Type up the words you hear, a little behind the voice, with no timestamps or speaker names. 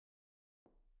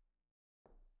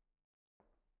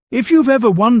If you've ever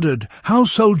wondered how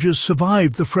soldiers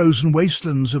survived the frozen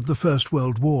wastelands of the First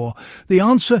World War, the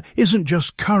answer isn't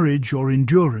just courage or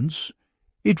endurance.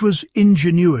 It was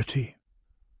ingenuity.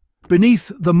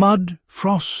 Beneath the mud,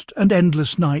 frost and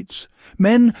endless nights,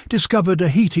 men discovered a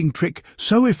heating trick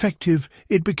so effective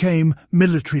it became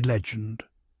military legend.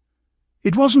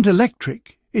 It wasn't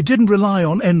electric, it didn't rely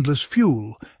on endless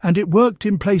fuel, and it worked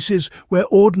in places where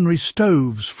ordinary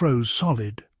stoves froze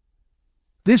solid.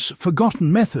 This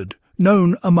forgotten method,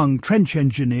 known among trench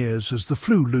engineers as the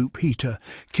flue loop heater,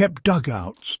 kept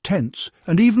dugouts, tents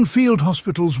and even field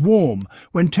hospitals warm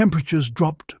when temperatures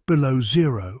dropped below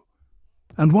zero.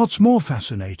 And what's more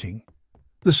fascinating,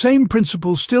 the same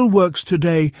principle still works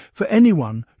today for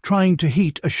anyone trying to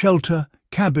heat a shelter,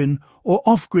 cabin or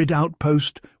off-grid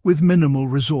outpost with minimal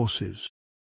resources.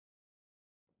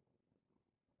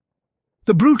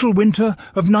 The brutal winter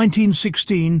of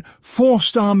 1916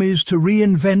 forced armies to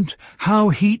reinvent how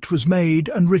heat was made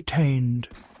and retained.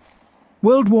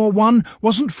 World War I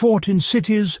wasn't fought in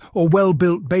cities or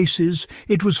well-built bases,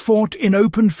 it was fought in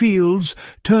open fields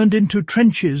turned into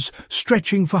trenches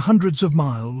stretching for hundreds of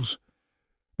miles.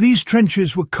 These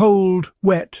trenches were cold,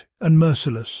 wet and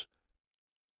merciless.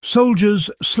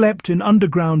 Soldiers slept in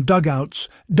underground dugouts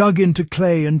dug into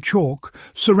clay and chalk,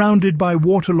 surrounded by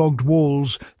waterlogged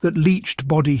walls that leached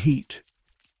body heat.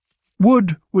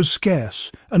 Wood was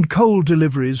scarce and coal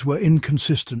deliveries were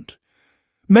inconsistent.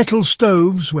 Metal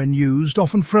stoves, when used,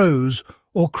 often froze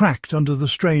or cracked under the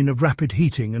strain of rapid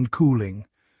heating and cooling.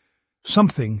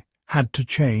 Something had to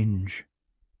change.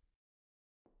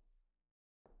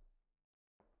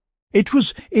 It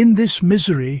was in this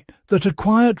misery that a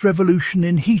quiet revolution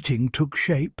in heating took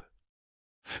shape.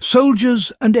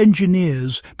 Soldiers and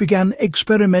engineers began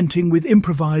experimenting with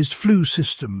improvised flue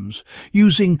systems,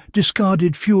 using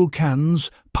discarded fuel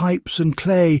cans, pipes and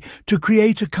clay to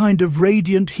create a kind of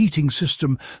radiant heating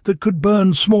system that could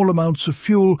burn small amounts of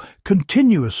fuel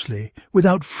continuously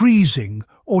without freezing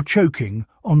or choking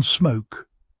on smoke.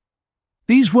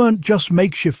 These weren't just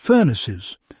makeshift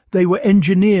furnaces. They were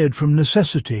engineered from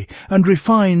necessity and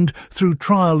refined through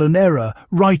trial and error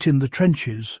right in the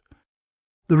trenches.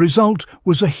 The result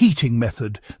was a heating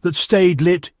method that stayed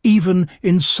lit even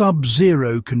in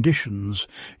sub-zero conditions,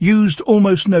 used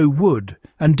almost no wood,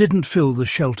 and didn't fill the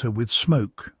shelter with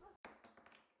smoke.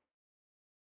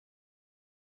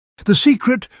 The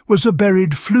secret was a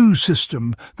buried flue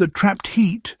system that trapped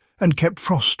heat and kept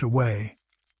frost away.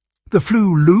 The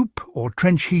flue loop, or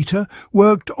trench heater,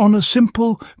 worked on a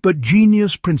simple but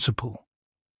genius principle.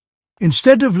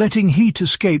 Instead of letting heat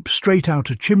escape straight out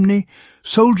a chimney,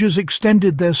 soldiers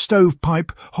extended their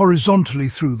stovepipe horizontally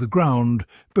through the ground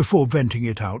before venting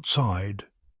it outside.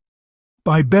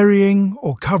 By burying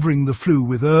or covering the flue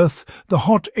with earth, the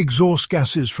hot exhaust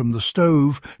gases from the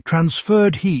stove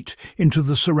transferred heat into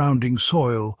the surrounding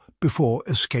soil before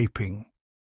escaping.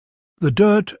 The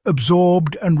dirt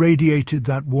absorbed and radiated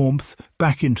that warmth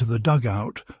back into the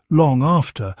dugout long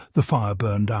after the fire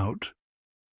burned out.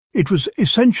 It was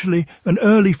essentially an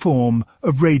early form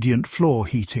of radiant floor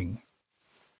heating.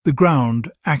 The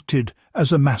ground acted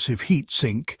as a massive heat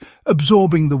sink,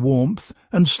 absorbing the warmth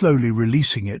and slowly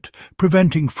releasing it,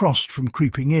 preventing frost from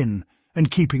creeping in and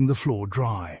keeping the floor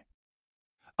dry.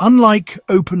 Unlike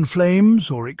open flames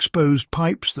or exposed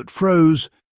pipes that froze,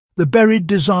 the buried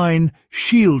design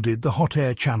shielded the hot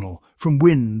air channel from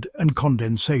wind and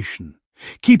condensation,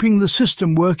 keeping the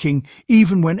system working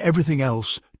even when everything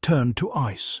else turned to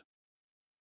ice.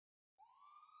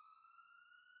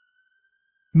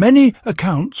 Many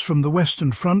accounts from the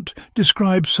Western Front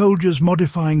describe soldiers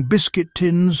modifying biscuit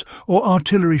tins or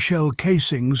artillery shell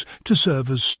casings to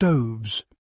serve as stoves.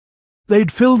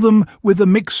 They'd fill them with a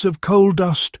mix of coal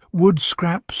dust, wood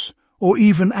scraps, or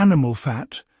even animal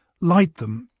fat, light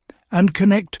them, and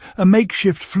connect a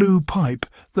makeshift flue pipe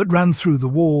that ran through the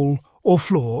wall or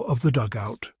floor of the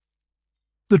dugout.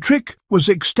 The trick was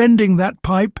extending that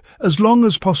pipe as long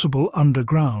as possible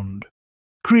underground,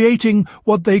 creating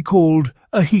what they called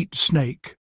a heat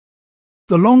snake.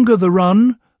 The longer the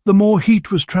run, the more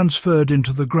heat was transferred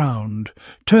into the ground,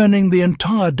 turning the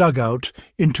entire dugout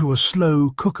into a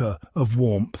slow cooker of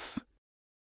warmth.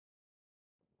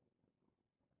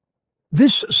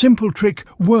 This simple trick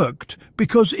worked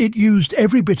because it used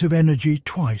every bit of energy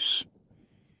twice.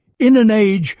 In an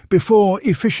age before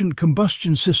efficient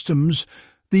combustion systems,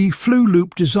 the flue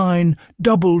loop design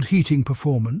doubled heating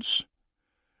performance.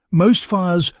 Most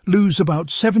fires lose about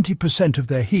 70% of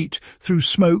their heat through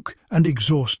smoke and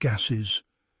exhaust gases.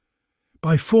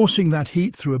 By forcing that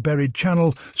heat through a buried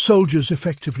channel, soldiers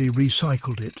effectively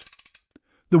recycled it.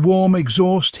 The warm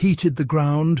exhaust heated the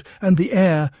ground and the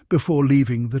air before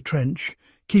leaving the trench,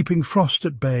 keeping frost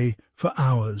at bay for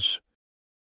hours.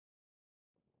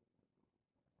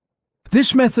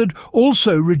 This method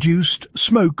also reduced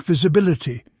smoke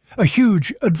visibility, a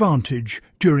huge advantage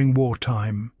during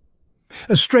wartime.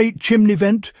 A straight chimney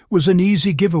vent was an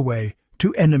easy giveaway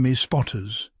to enemy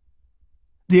spotters.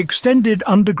 The extended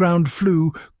underground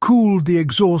flue cooled the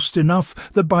exhaust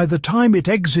enough that by the time it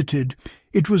exited,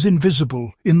 it was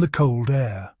invisible in the cold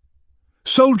air.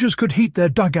 Soldiers could heat their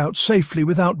dugouts safely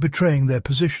without betraying their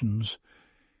positions.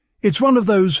 It's one of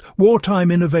those wartime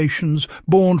innovations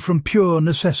born from pure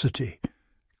necessity,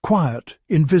 quiet,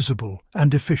 invisible,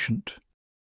 and efficient.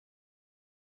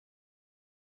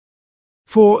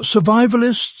 For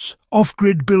survivalists,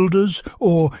 off-grid builders,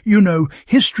 or,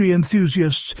 history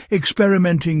enthusiasts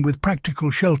experimenting with practical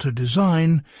shelter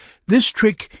design, this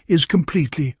trick is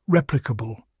completely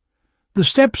replicable. The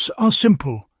steps are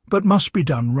simple, but must be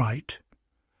done right.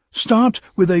 Start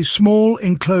with a small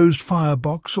enclosed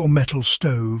firebox or metal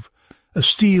stove. A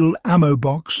steel ammo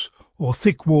box or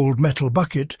thick-walled metal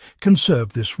bucket can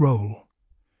serve this role.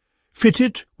 Fit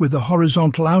it with a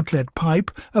horizontal outlet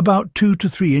pipe about 2 to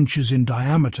 3 inches in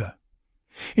diameter.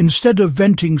 Instead of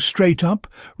venting straight up,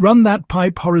 run that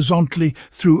pipe horizontally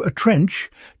through a trench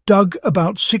dug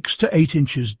about 6 to 8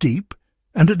 inches deep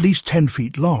and at least 10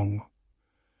 feet long.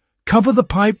 Cover the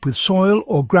pipe with soil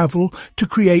or gravel to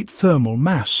create thermal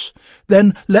mass.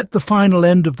 Then let the final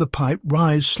end of the pipe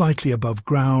rise slightly above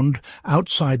ground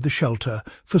outside the shelter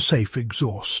for safe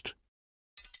exhaust.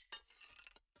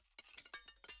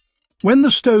 When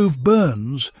the stove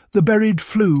burns, the buried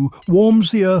flue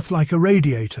warms the earth like a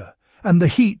radiator, and the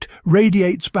heat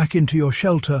radiates back into your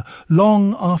shelter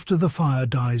long after the fire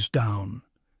dies down.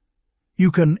 You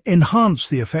can enhance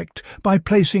the effect by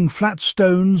placing flat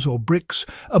stones or bricks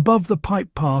above the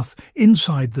pipe path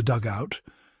inside the dugout.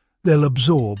 They'll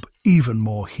absorb even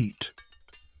more heat.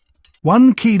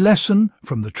 One key lesson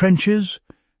from the trenches: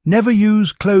 never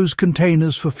use closed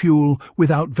containers for fuel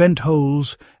without vent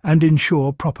holes and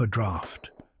ensure proper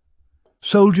draft.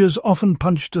 Soldiers often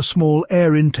punched a small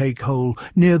air intake hole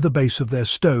near the base of their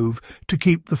stove to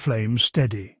keep the flames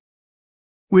steady.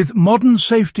 With modern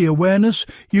safety awareness,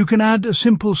 you can add a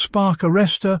simple spark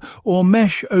arrestor or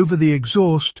mesh over the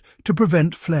exhaust to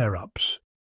prevent flare-ups.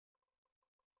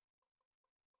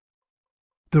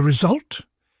 The result?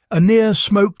 A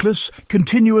near-smokeless,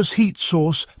 continuous heat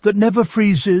source that never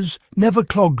freezes, never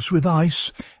clogs with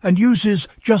ice, and uses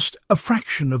just a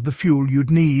fraction of the fuel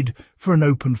you'd need for an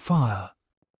open fire.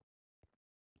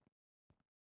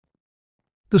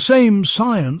 The same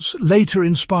science later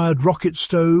inspired rocket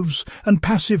stoves and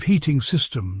passive heating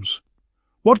systems.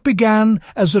 What began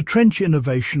as a trench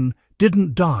innovation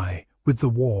didn't die with the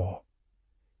war.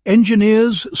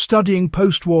 Engineers studying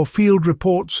post-war field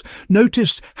reports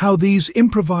noticed how these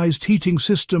improvised heating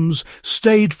systems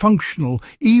stayed functional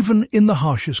even in the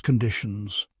harshest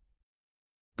conditions.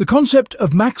 The concept of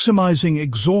maximizing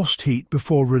exhaust heat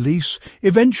before release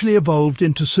eventually evolved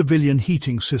into civilian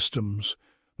heating systems,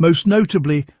 most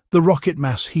notably the rocket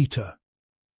mass heater.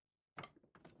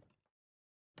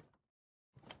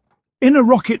 In a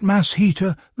rocket mass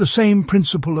heater, the same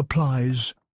principle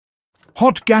applies.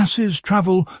 Hot gases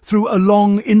travel through a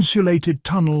long insulated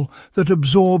tunnel that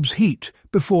absorbs heat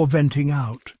before venting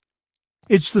out.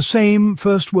 It's the same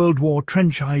First World War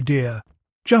trench idea,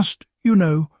 just,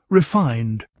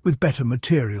 refined with better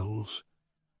materials.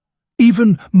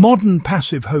 Even modern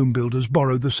passive home builders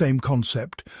borrow the same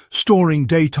concept, storing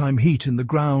daytime heat in the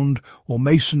ground or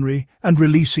masonry and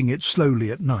releasing it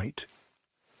slowly at night.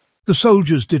 The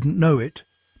soldiers didn't know it,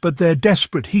 but their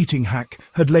desperate heating hack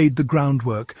had laid the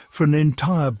groundwork for an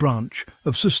entire branch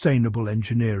of sustainable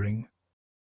engineering.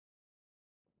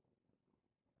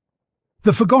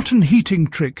 The forgotten heating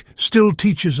trick still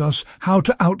teaches us how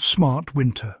to outsmart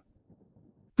winter.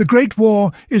 The Great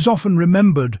War is often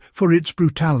remembered for its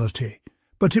brutality,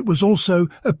 but it was also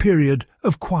a period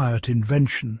of quiet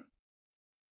invention.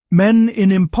 Men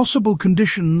in impossible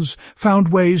conditions found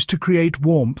ways to create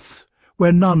warmth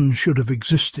where none should have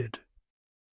existed.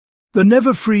 The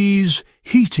never-freeze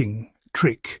heating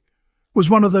trick was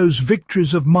one of those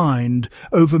victories of mind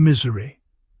over misery,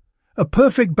 a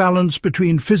perfect balance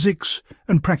between physics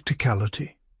and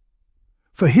practicality.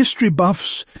 For history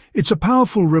buffs, it's a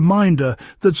powerful reminder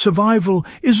that survival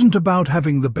isn't about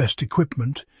having the best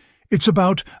equipment. It's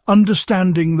about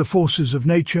understanding the forces of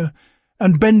nature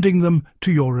and bending them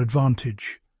to your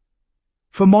advantage.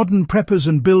 For modern preppers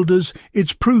and builders,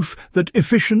 it's proof that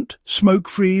efficient,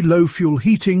 smoke-free, low-fuel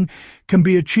heating can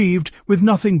be achieved with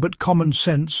nothing but common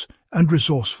sense and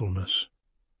resourcefulness.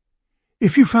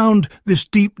 If you found this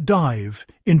deep dive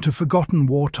into forgotten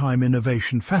wartime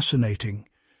innovation fascinating,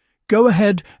 Go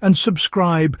ahead and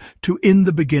subscribe to In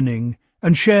the Beginning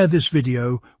and share this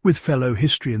video with fellow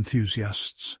history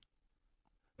enthusiasts.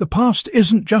 The past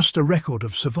isn't just a record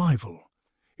of survival.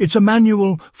 It's a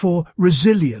manual for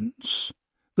resilience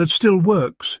that still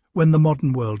works when the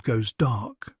modern world goes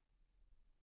dark.